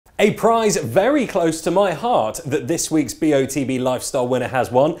A prize very close to my heart that this week's BOTB Lifestyle winner has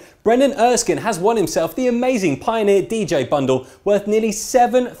won. Brendan Erskine has won himself the amazing Pioneer DJ bundle worth nearly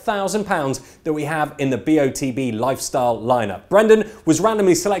 £7,000 that we have in the BOTB Lifestyle lineup. Brendan was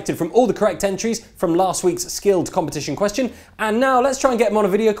randomly selected from all the correct entries from last week's skilled competition question, and now let's try and get him on a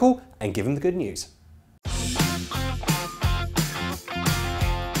video call and give him the good news.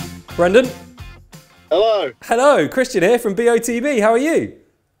 Brendan? Hello. Hello, Christian here from BOTB. How are you?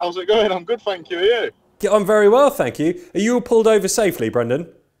 How's it going? I'm good, thank you. Are you? Yeah, I'm very well, thank you. Are you all pulled over safely, Brendan?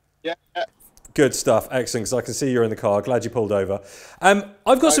 Yeah. Good stuff, excellent, because I can see you're in the car. Glad you pulled over. I've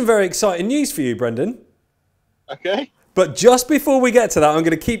got some very exciting news for you, Brendan. Okay. But just before we get to that, I'm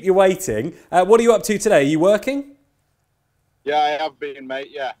going to keep you waiting. What are you up to today? Are you working? Yeah, I have been, mate,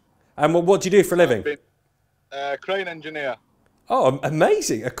 yeah. And what do you do for a living? I've been crane engineer. Oh,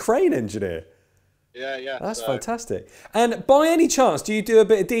 amazing. A crane engineer. Yeah. That's fantastic. And by any chance, do you do a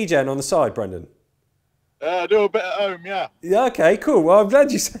bit of DJing on the side, Brendan? I do a bit at home, yeah. Yeah, okay, cool. Well, I'm glad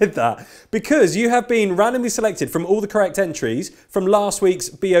you said that because you have been randomly selected from all the correct entries from last week's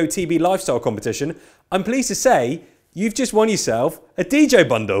BOTB Lifestyle competition. I'm pleased to say you've just won yourself a DJ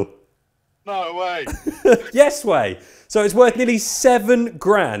bundle. No way. Yes way. So it's worth nearly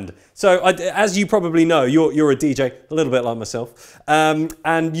 £7,000. So as you probably know, you're a DJ, a little bit like myself,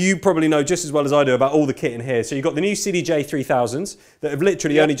 and you probably know just as well as I do about all the kit in here. So you've got the new CDJ 3000s that have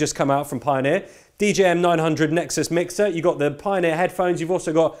literally only just come out from Pioneer, DJM 900 Nexus mixer, you've got the Pioneer headphones, you've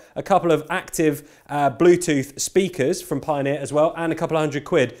also got a couple of active Bluetooth speakers from Pioneer as well, and a couple of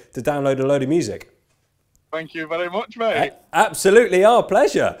 £100 to download a load of music. Thank you very much, mate. Absolutely, our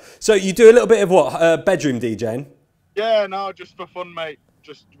pleasure. So you do a little bit of what, bedroom DJing? Yeah, no, just for fun, mate.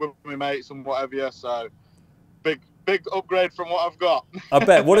 Just with my mates and whatever, yeah, so big upgrade from what I've got. I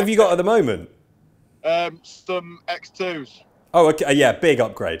bet. What have you got at the moment? Some X2s. Oh, okay. Yeah, big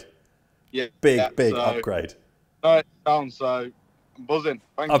upgrade. Yeah. Big so, upgrade. No, it's down, so I'm buzzing.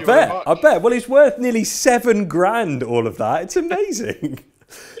 Thank you very much. I bet. Well, it's worth nearly £7,000, all of that. It's amazing.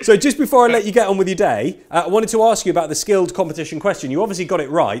 So just before I let you get on with your day, I wanted to ask you about the skilled competition question. You obviously got it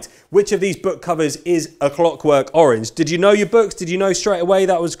right. Which of these book covers is a Clockwork Orange? Did you know your books? Did you know straight away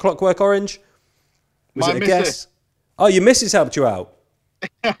that was Clockwork Orange? Was it a guess? Oh, your missus helped you out?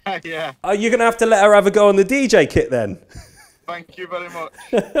 Yeah. Oh, you're going to have to let her have a go on the DJ kit then. Thank you very much.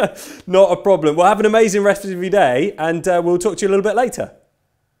 Not a problem. Well, have an amazing rest of your day, and we'll talk to you a little bit later.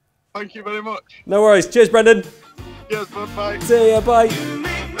 Thank you very much. No worries. Cheers, Brendan. Cheers, bud. Bye. See ya. Bye.